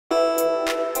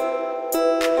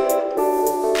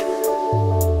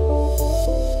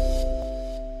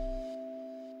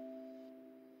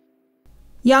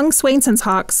Young Swainson's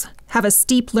hawks have a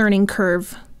steep learning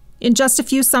curve. In just a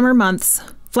few summer months,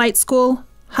 flight school,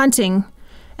 hunting,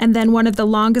 and then one of the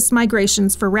longest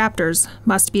migrations for raptors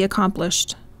must be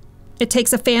accomplished. It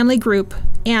takes a family group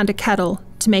and a kettle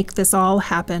to make this all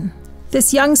happen.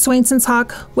 This young Swainson's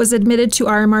hawk was admitted to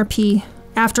RMRP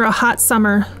after a hot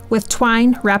summer with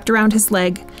twine wrapped around his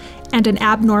leg and an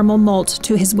abnormal molt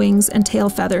to his wings and tail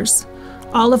feathers,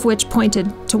 all of which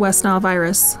pointed to West Nile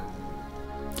virus.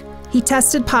 He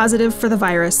tested positive for the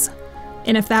virus,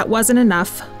 and if that wasn't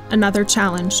enough, another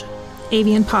challenge: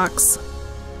 avian pox.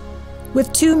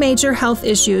 With 2 major health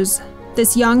issues,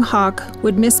 this young hawk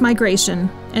would miss migration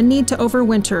and need to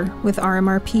overwinter with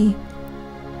RMRP.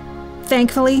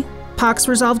 Thankfully, pox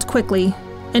resolved quickly,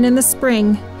 and in the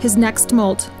spring, his next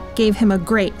molt gave him a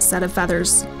great set of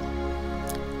feathers.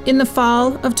 In the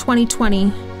fall of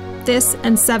 2020, this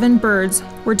and 7 birds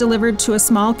were delivered to a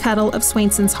small kettle of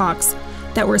Swainson's hawks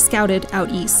that were scouted out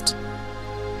east.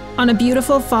 On a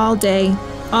beautiful fall day,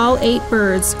 all 8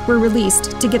 birds were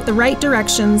released to get the right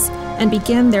directions and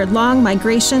begin their long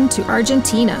migration to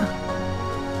Argentina.